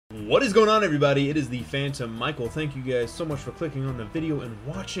What is going on, everybody? It is the Phantom Michael. Thank you guys so much for clicking on the video and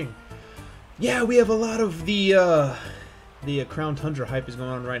watching. Yeah, we have a lot of the Crown Tundra hype is going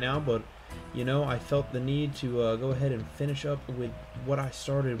on right now, but you know, I felt the need to go ahead and finish up with what I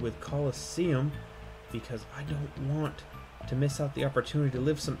started with Colosseum because I don't want to miss out the opportunity to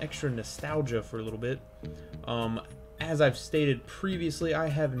live some extra nostalgia for a little bit. As I've stated previously, I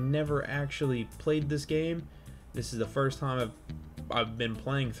have never actually played this game. This is the first time I've been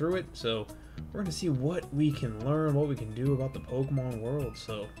playing through it, so we're gonna see what we can learn, what we can do about the Pokemon world.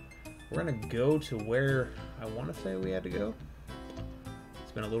 So we're gonna go to where I want to say we had to go.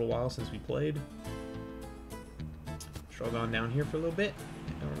 It's been a little while since we played. Stroll on down here for a little bit,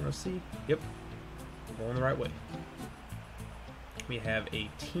 and we're gonna see. Yep, we're going the right way. We have a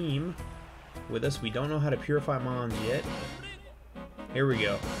team with us. We don't know how to purify mons yet. Here we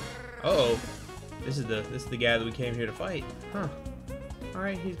go. Uh-oh. This is the guy that we came here to fight. Huh.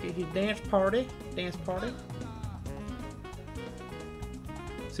 Alright, he's dance party. Dance party.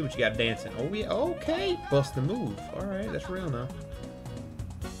 See what you got dancing. Oh yeah, okay. Bust the move. Alright, that's real now.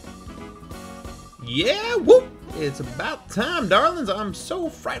 Yeah, whoop! It's about time, darlings. I'm so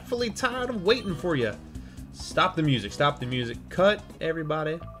frightfully tired of waiting for you. Stop the music. Stop the music. Cut,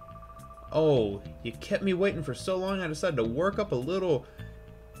 everybody. Oh, you kept me waiting for so long, I decided to work up a little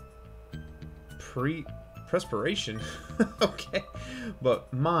perspiration. Okay, but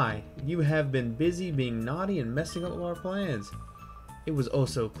you have been busy being naughty and messing up our plans. It was oh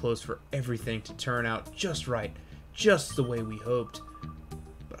so close for everything to turn out just right, just the way we hoped.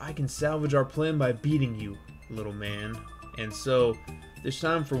 But I can salvage our plan by beating you, little man. And so, there's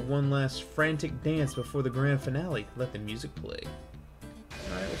time for one last frantic dance before the grand finale. Let the music play.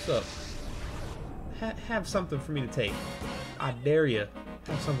 Alright, what's up? Have something for me to take. I dare you.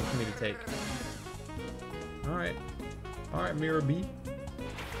 Have something for me to take. Alright. Alright, Mirror B.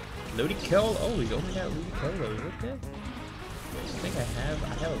 Ludicolo. Oh, he's only got Ludicolos. Okay. I think I have a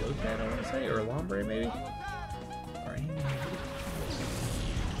Lotad, I want to say, or a Lombre maybe. Alright.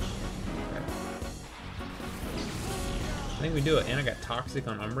 I think we do it. And I got Toxic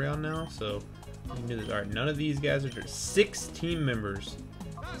on Umbreon now, so we can do this. Alright, none of these guys are just 6 team members.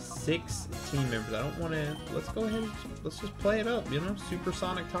 6 team members. I don't want to. Let's go ahead and let's just play it up, you know?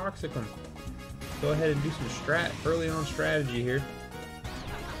 Supersonic Toxic them. Go ahead and do some early on strategy here.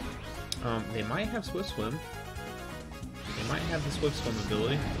 They might have Swift Swim. They might have the Swift Swim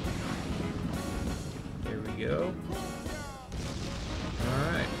ability. There we go.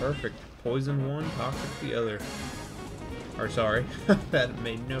 Alright, perfect. Poison one, Toxic the other. Or sorry, that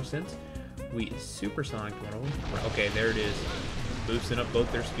made no sense. We Supersonic one of them. Okay, there it is. Boosting up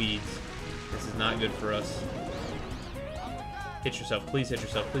both their speeds. This is not good for us. Hit yourself, please hit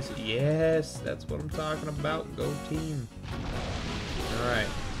yourself, please. Yes, that's what I'm talking about. Go team. Alright.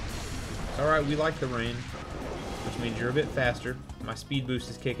 Alright, we like the rain, which means you're a bit faster. My speed boost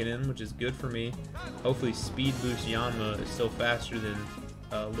is kicking in, which is good for me. Hopefully speed boost Yanma is still faster than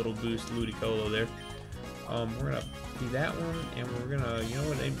little boost Ludicolo there. We're gonna do that one, and we're gonna, you know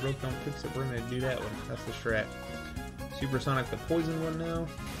what, ain't broke, don't fix it, we're gonna do that one. That's the strat. Supersonic the poison one now.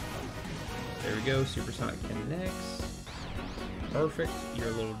 There we go, Supersonic connects. Perfect. You're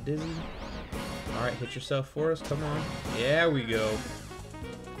a little dizzy. Alright, hit yourself for us. Come on. Yeah, we go.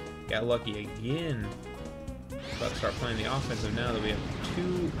 Got lucky again. About to start playing the offensive now that we have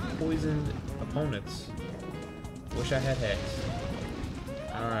 2 poisoned opponents. Wish I had Hex.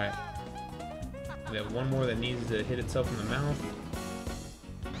 Alright. We have one more that needs to hit itself in the mouth.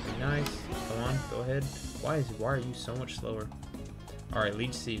 Be nice. Come on, go ahead. Why are you so much slower? Alright,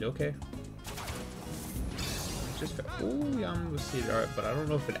 Leech Seed, okay. Just ooh, Yanma was seated. Alright, but I don't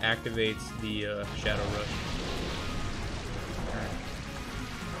know if it activates the Shadow Rush. Alright.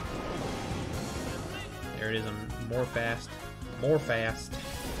 There it is. I'm more fast. More fast.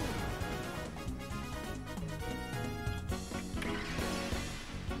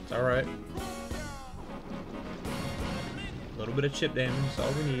 It's alright. A little bit of chip damage is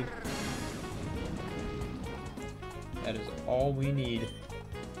all we need. That is all we need.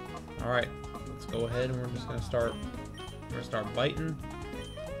 Alright. Let's go ahead and we're just gonna start biting.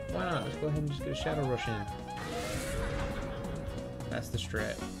 Why not? Let's go ahead and just get a Shadow Rush in. That's the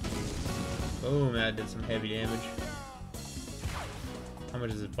strat. Boom, that did some heavy damage. How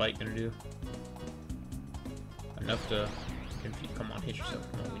much is this bite gonna do? Enough to confuse. Come on, hit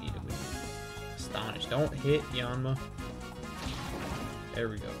yourself. Come on, we need it. Astonish. Don't hit Yanma. There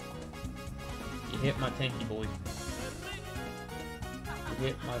we go. You hit my tanky boy. You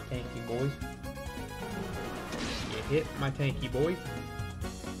hit my tanky boy. You hit my tanky boy.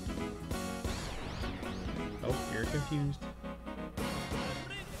 Oh, you're confused.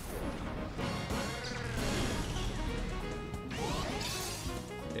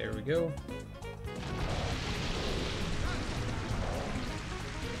 we go.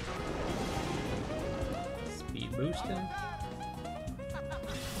 Speed boosting.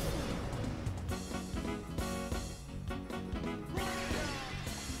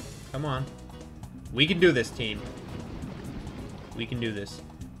 Come on. We can do this, team. We can do this.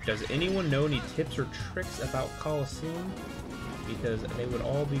 Does anyone know any tips or tricks about Colosseum? Because they would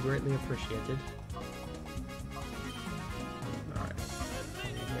all be greatly appreciated. Alright.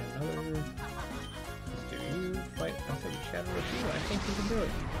 Can we get another? Let's do you. Fight. I said we shadow with you. I think we can do it.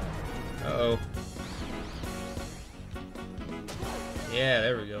 Uh-oh. Yeah,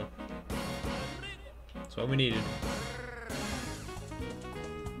 there we go. That's what we needed.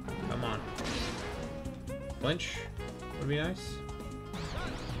 Come on. Flinch would be nice.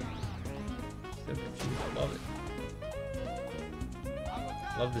 Still confused. Love it.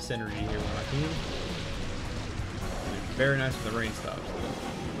 Love this energy here with my team. Very nice when the rain stops.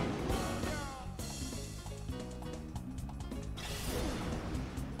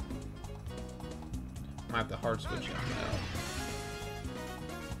 Might have to hard switch Yama out.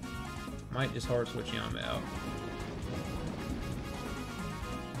 Might just hard switch Yama out.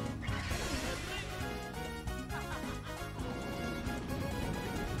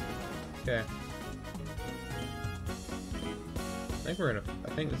 Okay. I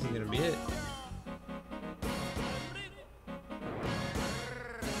think this is gonna be it.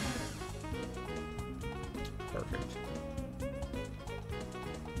 Perfect.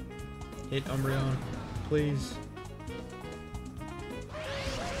 Hit Umbreon, please.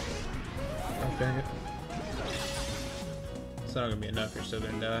 Oh, dang it. It's not gonna be enough, you're still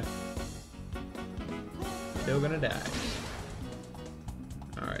gonna die. Still gonna die.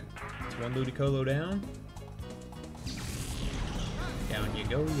 Alright, it's one Ludicolo down. Down you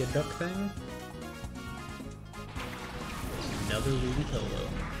go, you duck thing. Another Ludicolo.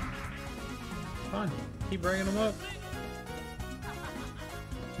 Fine, keep bringing them up.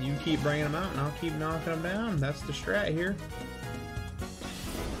 You keep bringing them out and I'll keep knocking them down. That's the strat here.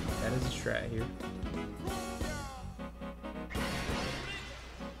 That is the strat here.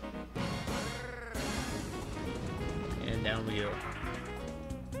 And down we go.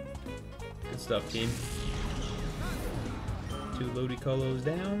 Good stuff, team. 2 Ludicolos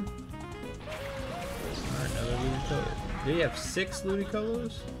down. Alright, another Ludicolo. Do you have 6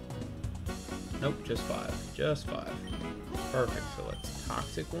 Ludicolos? Nope, just 5. Just 5. Perfect. So let's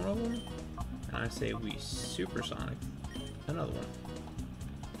Toxic one of them. And I say we Supersonic another one.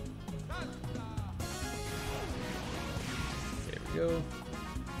 There we go.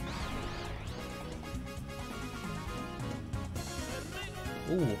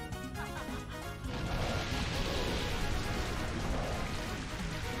 Ooh.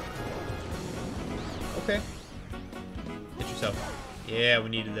 Okay. Hit yourself. Yeah, we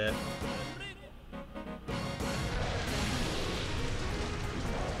needed that.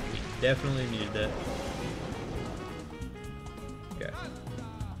 We definitely needed that. Okay.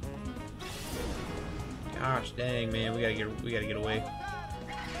 Gosh dang, man, we gotta get away.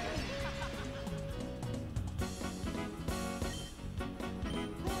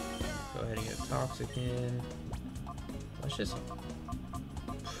 Go ahead and get Toxic in. Let's just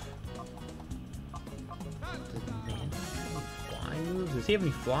moves? Does he have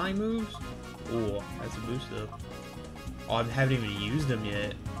any flying moves? Oh, that's a boost though. Oh, I haven't even used him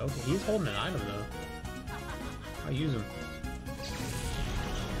yet. Okay, he's holding an item though. I'll use him.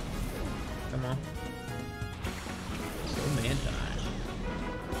 Come on. Go Mantine.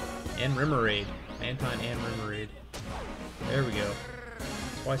 And Remoraid. Mantine and Remoraid. There we go.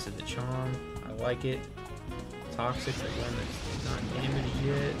 Twice at the charm. I like it. Toxic, the one that's not damaged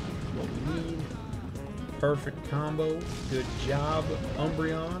yet. What we need. Perfect combo. Good job,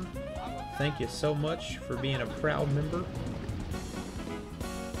 Umbreon. Thank you so much for being a proud member.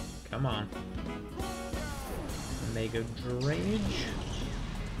 Come on. Mega Drainage.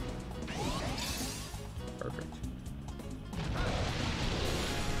 Perfect.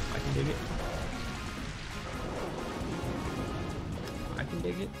 I can dig it. I can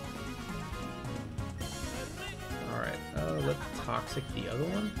dig it. Alright, let's Toxic the other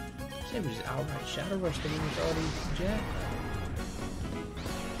one. Say we just outright Shadow Rush the one that's already jacked.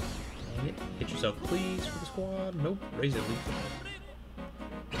 Dang it. Hit yourself, please, for the squad. Nope. Raise it, Leaf.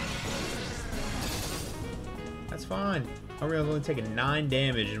 That's fine. I've only taken 9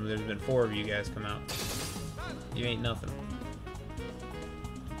 damage and there's been 4 of you guys come out. You ain't nothing.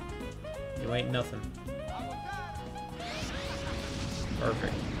 You ain't nothing.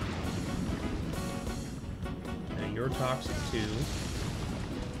 Perfect. Now you're Toxic too.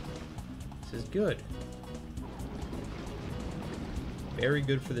 This is good. Very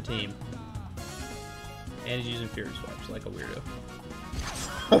good for the team. And he's using Fury Swipes like a weirdo.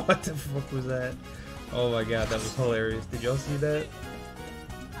 What the fuck was that? Oh my god, that was hilarious. Did y'all see that?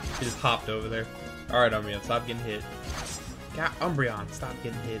 He just hopped over there. Alright, Umbreon, stop getting hit. God, Umbreon, stop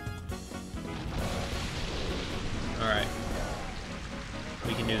getting hit. Alright.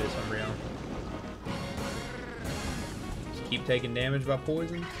 We can do this, Umbreon. Just keep taking damage by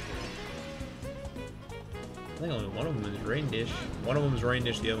poison. I think only one of them is Rain Dish. One of them is Rain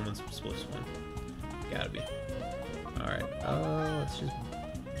Dish, the other one's Split One. Gotta be. Alright, let's just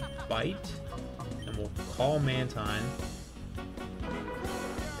bite. And we'll call Mantine.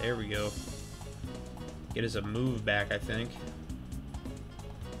 There we go. Get us a move back, I think.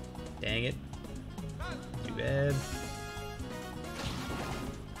 Dang it. Too bad.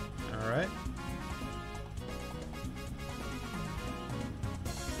 Alright.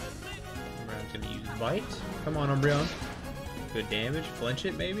 Umbreon's gonna use Bite. Come on, Umbreon. Good damage. Flinch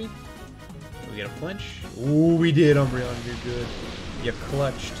it, maybe? We get a flinch. Ooh, we did, Umbreon. You're good. You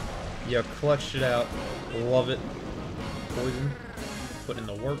clutched. You clutched it out. Love it. Poison. Put in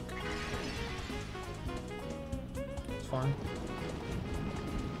the work. It's fine.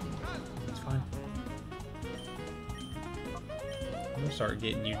 It's fine. I'm gonna start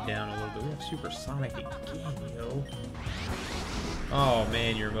getting you down a little bit. We have Supersonic again, yo. Oh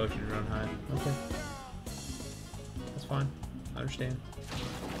man, your emotions run high. Okay. That's fine. I understand.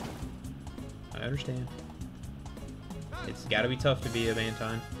 I understand. It's gotta be tough to be a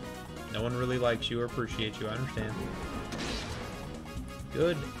Mantine. No one really likes you or appreciates you. I understand.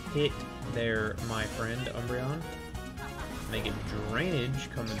 Good hit there, my friend, Umbreon. Making drainage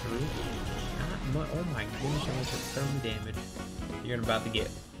coming through. Not much. Oh my goodness, I almost took 30 damage. You're about to get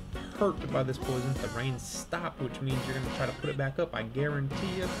hurt by this poison. The rain stopped, which means you're going to try to put it back up. I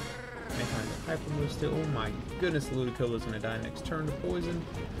guarantee you. Mantine's a Hyper move still. Oh my goodness, Ludicolo is going to die next turn to poison.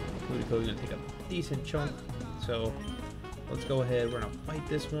 Ludicolo is going to take a decent chunk. So let's go ahead. We're going to fight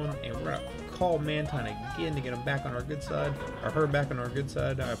this one, and we're going to call Mantine again to get him back on our good side. Or her back on our good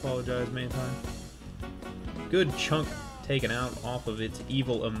side. I apologize, Mantine. Good chunk taken out off of its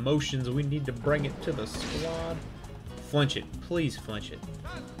evil emotions. We need to bring it to the squad. Flinch it. Please flinch it.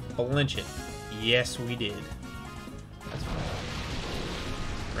 Flinch it. Yes, we did. That's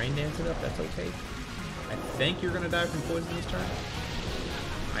fine. Rain dance it up. That's okay. I think you're going to die from poison this turn.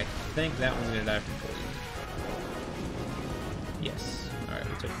 I think that one's going to die from poison. Yes. Alright,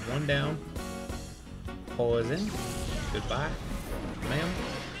 we took one down. Poison. Goodbye, ma'am.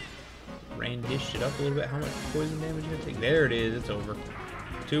 Rain dished it up a little bit. How much poison damage you going to take? There it is. It's over.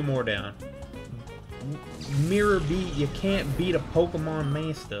 Two more down. Mirror beat. You can't beat a Pokemon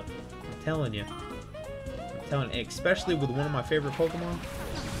master. I'm telling you. I'm telling you. Especially with one of my favorite Pokemon.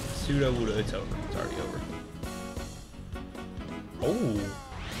 Sudowoodo. It's over. It's already over. Oh.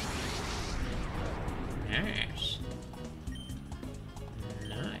 Nice.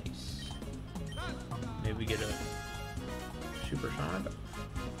 Nice. Maybe we get a Supersonic.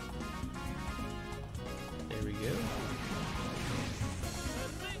 There we go.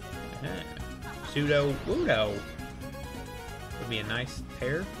 Sudowoodo would be a nice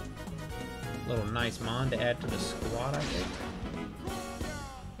pair. A little nice mon to add to the squad, I think.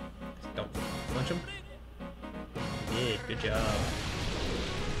 Don't flinch him. Yeah, good job.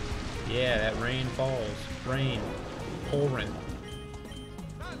 Yeah, that rain falls. Rain. Pouring.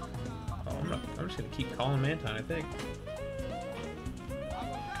 Oh, I'm just gonna keep calling Mantine, I think.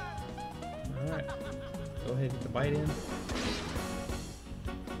 Alright. Go ahead and get the bite in.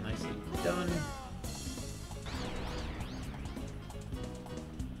 Nicely done.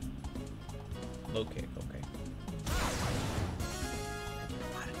 Low kick, okay. That did a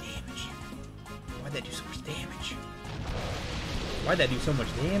lot of damage. Why'd that do so much damage? Why'd that do so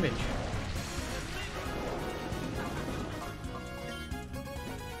much damage?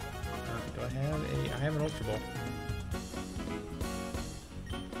 Do I have a... I have an Ultra Ball.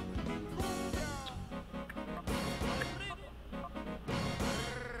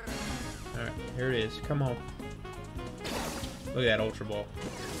 Alright, here it is. Come on. Look at that Ultra Ball.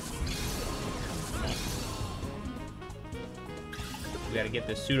 We gotta get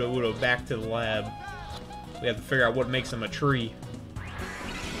this Sudowoodo back to the lab. We have to figure out what makes him a tree.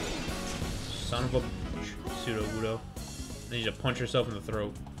 Son of a Sudowoodo. I need you to punch yourself in the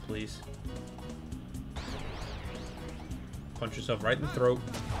throat, please. Punch yourself right in the throat.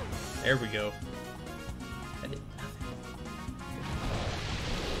 There we go. That did nothing.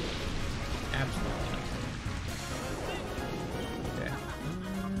 Absolutely nothing. Okay.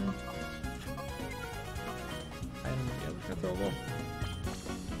 Yeah, we're just gonna throw a ball.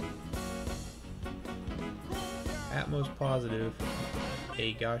 at most positive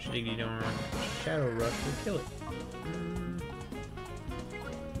a gosh diggity darn Shadow Rush will kill it.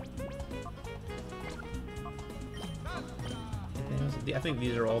 I think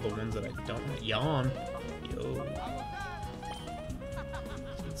these are all the ones that I don't want. Yawn. Yo.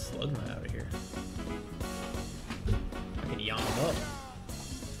 Let's get Slugma out of here. I can yawn him up.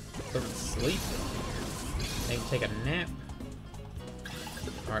 Put him to sleep. I can take a nap.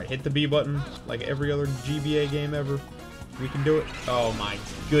 Alright, hit the B button like every other GBA game ever. We can do it. Oh my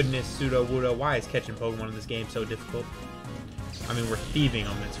goodness, Pseudo Wudo. Why is catching Pokemon in this game so difficult? I mean, we're thieving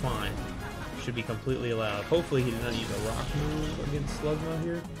them. It's fine. Should be completely allowed. Hopefully he did not use a rock move against Slugma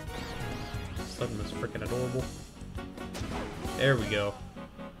here. Slugma's freaking adorable. There we go.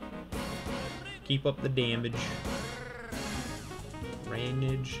 Keep up the damage.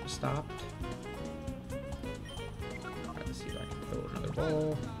 Range stopped. Alright, let's see if I can throw another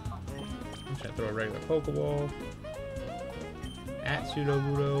ball. I'm just gonna throw a regular Pokeball at Pseudo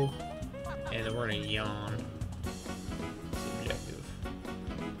Wudo, and then we're gonna yawn.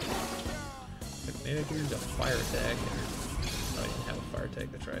 Maybe I could use a fire attack. Oh, I didn't have a fire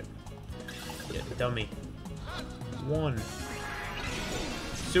attack, that's right. Yeah, dummy. 1.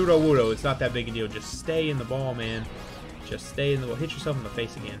 Pseudo Wudo, it's not that big a deal. Just stay in the ball, man. Just stay in the ball. Hit yourself in the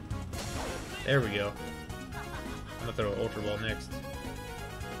face again. There we go. I'm gonna throw an Ultra Ball next.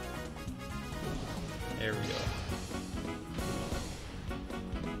 There we go.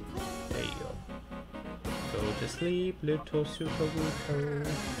 There you go. Go to sleep, little Pseudo Wudo.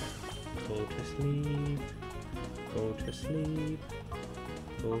 Go to sleep, go to sleep,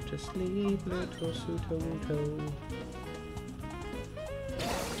 go to sleep, little Pseudo Wudo.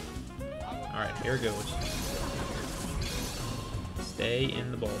 Alright, here it goes. Stay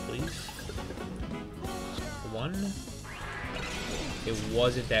in the ball, please. 1. It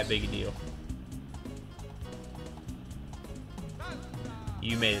wasn't that big a deal.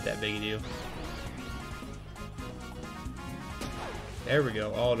 You made it that big a deal. There we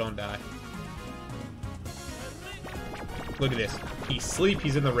go. Oh, don't die. Look at this. He's asleep.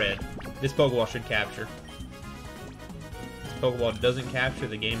 He's in the red. This Pokeball should capture. If this Pokeball doesn't capture,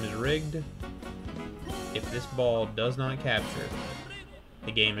 the game is rigged. If this ball does not capture,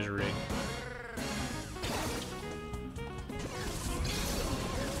 the game is rigged.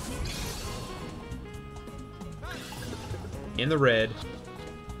 In the red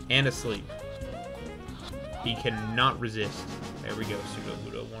and asleep. He cannot resist. There we go. Pseudo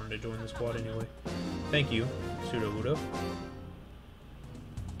Wudo wanted to join the squad anyway. Thank you, Pseudo Wudo.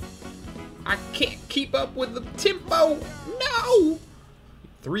 I can't keep up with the tempo. No!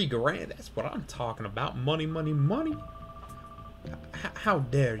 3 grand. That's what I'm talking about. Money, money, money. How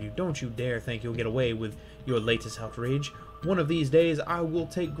dare you? Don't you dare think you'll get away with your latest outrage. One of these days, I will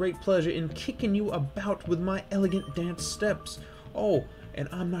take great pleasure in kicking you about with my elegant dance steps. Oh, and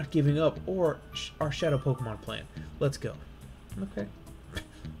I'm not giving up or our Shadow Pokemon plan. Let's go. Okay.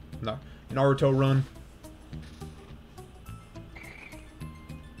 No, Naruto run.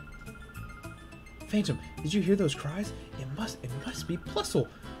 Phantom, did you hear those cries? It must be Plusle.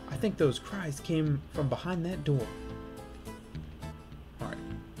 I think those cries came from behind that door. Alright,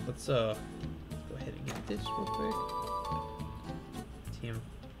 let's go ahead and get this real quick. TM.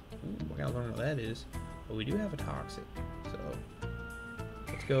 Ooh, I gotta learn what that is. But we do have a toxic. So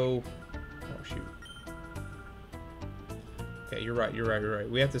let's go. Oh shoot. Okay, you're right.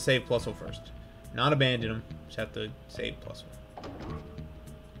 We have to save Plusle first. Not abandon him. Just have to save Plusle.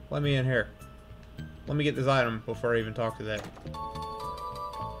 Let me in here. Let me get this item before I even talk to that.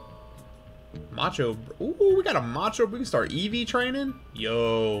 Macho. Ooh, we got a Macho. We can start EV training.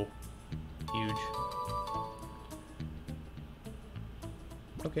 Yo. Huge.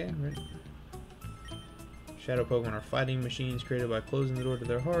 Okay, right. Shadow Pokemon are fighting machines created by closing the door to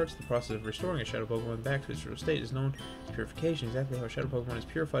their hearts. The process of restoring a Shadow Pokemon back to its true state is known as purification. Exactly how a Shadow Pokemon is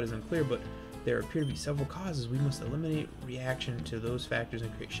purified is unclear, but there appear to be several causes. We must eliminate reaction to those factors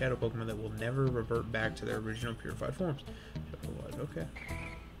and create Shadow Pokemon that will never revert back to their original purified forms. Okay.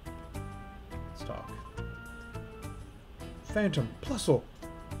 Let's talk. Phantom, Plusle!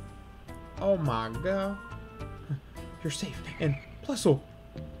 Oh my god. You're safe. And Plusle!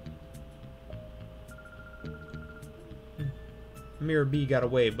 Mirror B got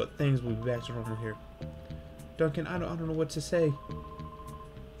away, but things will be back to normal here. Duncan, I don't know what to say.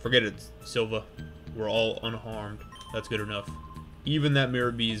 Forget it, Silva. We're all unharmed. That's good enough. Even that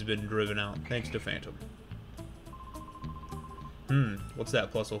Mirror B has been driven out, thanks to Phantom. What's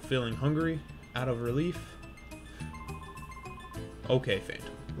that, Plusle? Feeling hungry? Out of relief? Okay,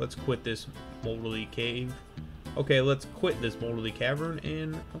 Phantom. Let's quit this Moldy Cave. Okay, let's quit this Moldy Cavern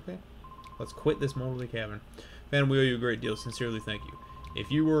and, okay. Let's quit this moldly cavern. Phantom, we owe you a great deal. Sincerely, thank you.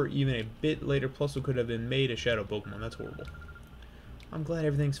 If you were even a bit later, Plusle could have been made a shadow Pokemon. That's horrible. I'm glad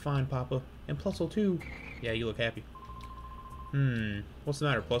everything's fine, Papa. And Plusle, too. Yeah, you look happy. What's the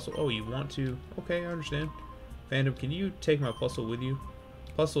matter, Plusle? Oh, you want to... Okay, I understand. Phantom, can you take my Plusle with you?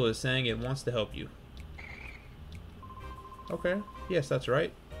 Plusle is saying it wants to help you. Okay. Yes, that's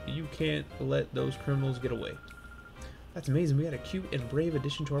right. You can't let those criminals get away. That's amazing. We got a cute and brave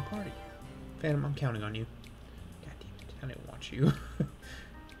addition to our party. Phantom, I'm counting on you. God damn it. I didn't want you.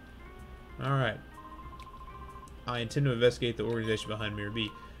 Alright. I intend to investigate the organization behind Mirror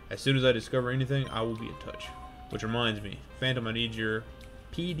B. As soon as I discover anything, I will be in touch. Which reminds me, Phantom, I need your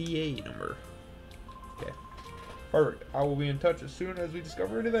PDA number. Okay. Perfect. I will be in touch as soon as we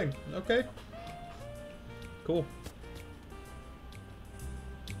discover anything. Okay. Cool.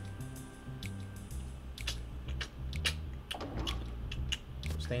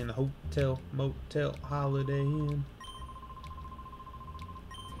 Stay in the hotel, motel, Holiday Inn.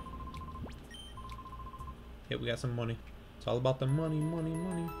 Yeah, we got some money. It's all about the money, money,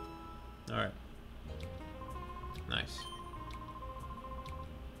 money. Alright. Nice.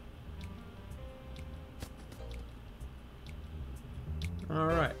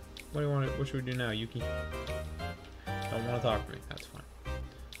 Alright. What do you want to, what should we do now, Yuki? Don't want to talk to me. That's fine.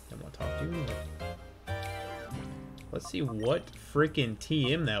 Don't want to talk to you either. Let's see what freaking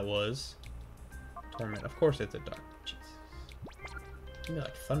TM that was. Torment. Of course it's a dark. Jesus. Maybe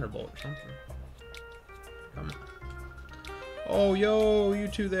like Thunderbolt or something. Come on. Oh, yo, you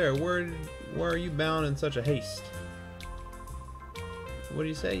two there. Where are you bound in such a haste? What do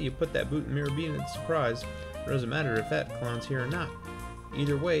you say? You put that boot in Mirror B and it's a surprise. It doesn't matter if that clown's here or not.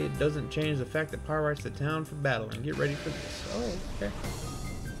 Either way, it doesn't change the fact that Pyrite's the town for battle, and get ready for this. Oh, okay.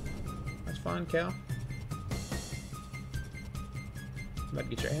 That's fine, Cal. About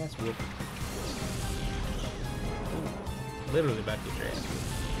to get your ass whooped. Ooh, literally about to get your ass whooped.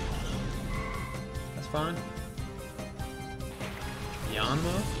 That's fine.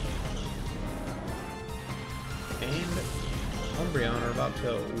 Yanma and Umbreon are about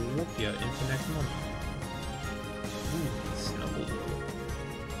to whoop you into next month. Ooh, Snubble.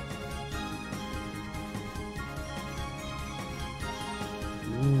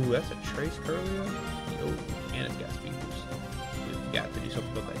 Ooh, that's a Trace Curlio. Yo, and it's got speed boost. We've got to do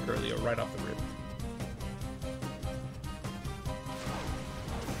something about that Curlio right off the rip.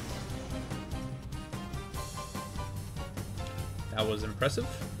 That was impressive.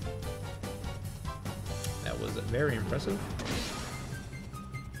 That was very impressive.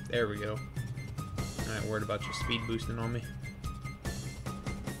 There we go. I'm not worried about your speed boosting on me.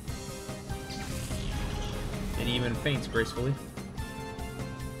 And even faints gracefully.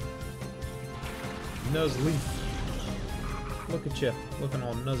 Nuzleaf. Look at you, looking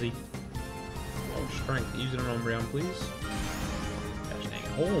all nuzzy. Oh, strength. Use it on Umbreon, please. Gosh dang it.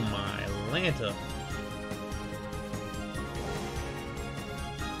 Oh my Lanta.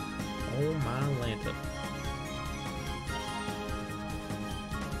 Oh my Lanta.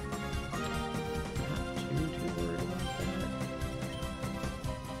 Not too worried about that.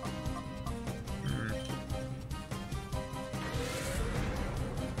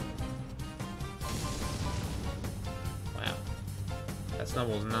 Wow. That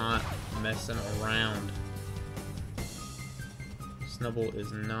Snubble's not messing around. Snubble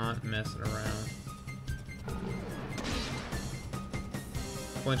is not messing around.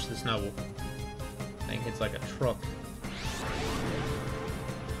 Flinch the Snubble. Thing hits like a truck.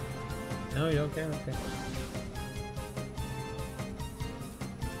 No, you okay? Okay.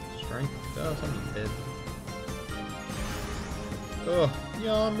 Strength. Oh, somebody's dead. Oh,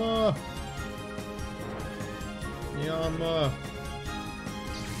 Yanma! Yanma!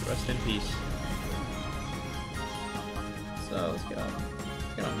 Rest in peace. So, let's get on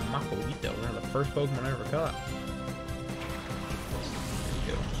Makuhito, one of the first Pokemon I ever caught.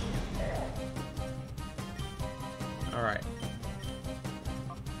 Alright.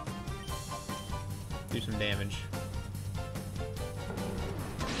 Do some damage.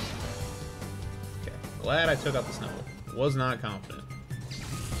 Okay. Glad I took out the Snubble. Was not confident.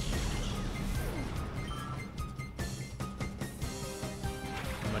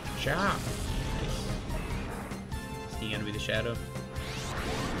 Machop! Nice. Is he gonna be the Shadow?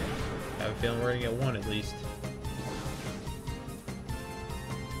 I have a feeling we're gonna get one at least.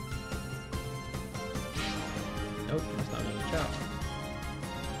 Nope, that's not even a chop.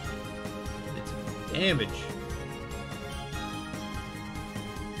 It's damage.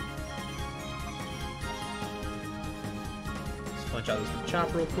 Let's flinch out this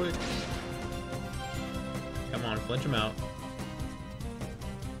chop real quick. Come on, flinch him out.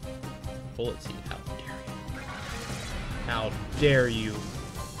 Bullet seed. How dare you? How dare you?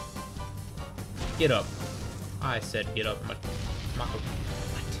 Get up. I said get up. Mako.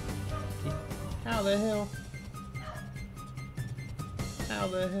 How the hell? How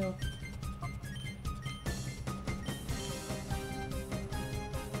the hell?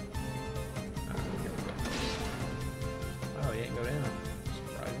 Oh, he didn't go down.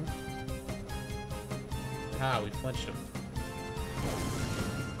 Surprising. Ah, we flinched him.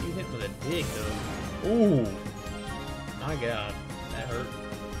 You hit him with a dig, though. Ooh! My god. That hurt.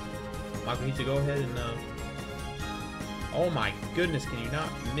 Mako needs to go ahead and, oh my goodness, can you not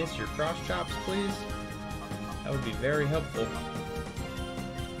miss your cross chops, please? That would be very helpful.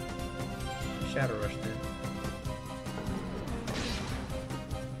 Shadow Rush then.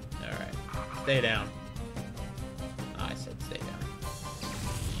 Alright. Stay down. I said stay down.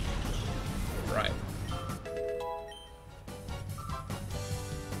 Right.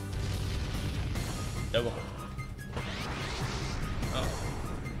 Double. Oh.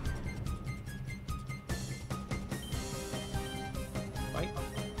 Fight.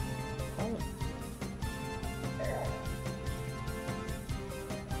 Call him.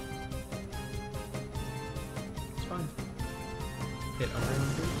 It's fine. Hit under him,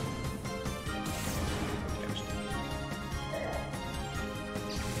 please.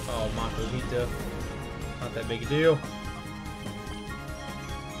 Oh, Mako Hita. Not that big a deal.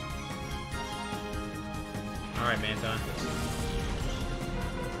 Alright, Manton.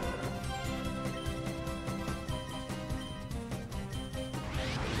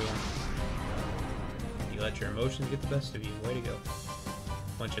 You let your emotions get the best of you. Way to go.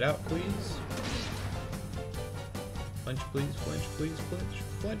 Punch it out, please. Flinch, please. Flinch, please. Flinch.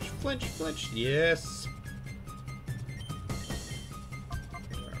 Flinch, flinch, flinch. Yes.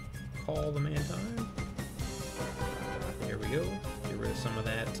 Call the Manton. Here we go. Get rid of some of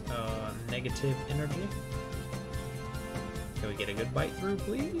that negative energy. Can we get a good bite through,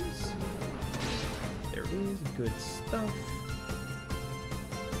 please? There is good stuff.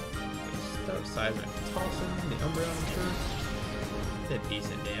 Good stuff. Seismic Tossing, the Umbreon, I'm sure. Did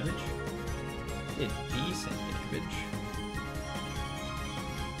decent damage. Did decent damage.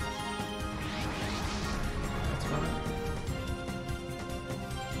 That's fine.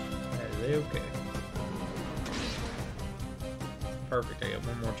 That is okay. Perfect. I got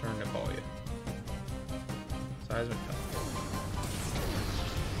one more turn to call you. Seismic Tossing.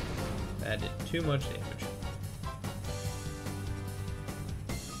 That did too much damage.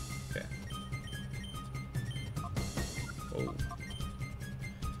 Okay. Oh.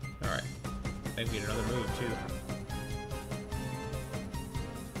 Alright. I think we need another move, too.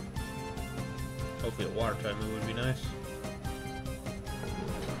 Hopefully a water type move would be nice.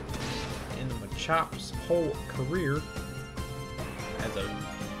 In the Machop's whole career as a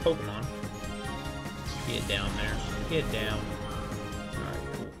Pokemon. Get down there. Get down.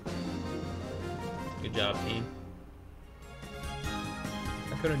 Good job, team.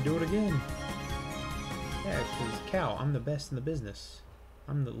 I couldn't do it again. Yeah, because Cal, I'm the best in the business.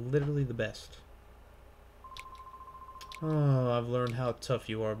 I'm literally the best. Oh, I've learned how tough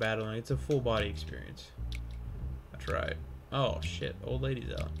you are battling. It's a full body experience. I tried. Oh shit, old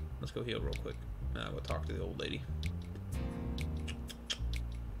lady's out. Let's go heal real quick. I'll go talk to the old lady.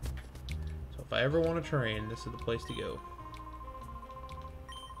 So if I ever want to train, this is the place to go.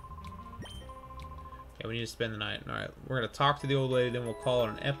 Yeah, we need to spend the night. Alright, we're going to talk to the old lady, then we'll call it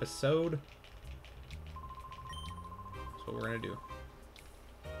an episode. That's what we're going to do.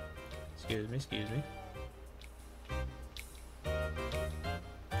 Excuse me, excuse me.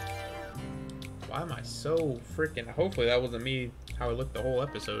 Why am I so freaking... Hopefully that wasn't me, how I looked the whole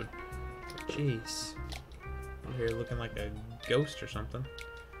episode. Jeez. I'm here looking like a ghost or something.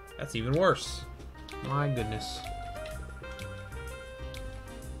 That's even worse. My goodness.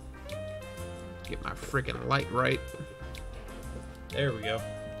 Get my freaking light right. There we go.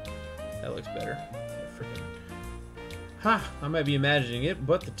 That looks better. Freaking. Ha! I might be imagining it,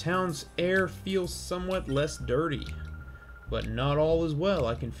 but the town's air feels somewhat less dirty. But not all is well.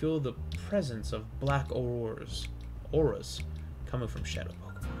 I can feel the presence of black auras coming from Shadow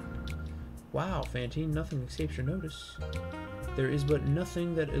Pokemon. Wow, Fantine, nothing escapes your notice. There is but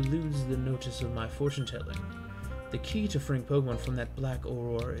nothing that eludes the notice of my fortune telling. The key to freeing Pokemon from that black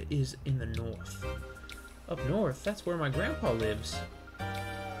aurora is in the north. Up north? That's where my grandpa lives.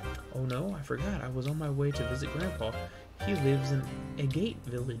 Oh no, I forgot. I was on my way to visit Grandpa. He lives in Agate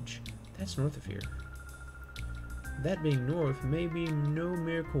Village. That's north of here. That being north may be no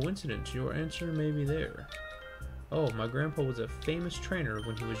mere coincidence. Your answer may be there. Oh, my grandpa was a famous trainer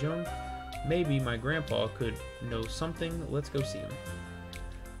when he was young. Maybe my grandpa could know something. Let's go see him.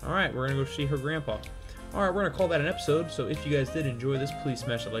 Alright, we're going to go see her grandpa. Alright, we're going to call that an episode. So if you guys did enjoy this, please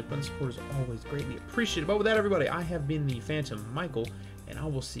smash that like button. Support is always greatly appreciated. But with that, everybody, I have been the Phantom Michael, and I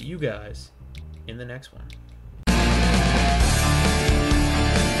will see you guys in the next one.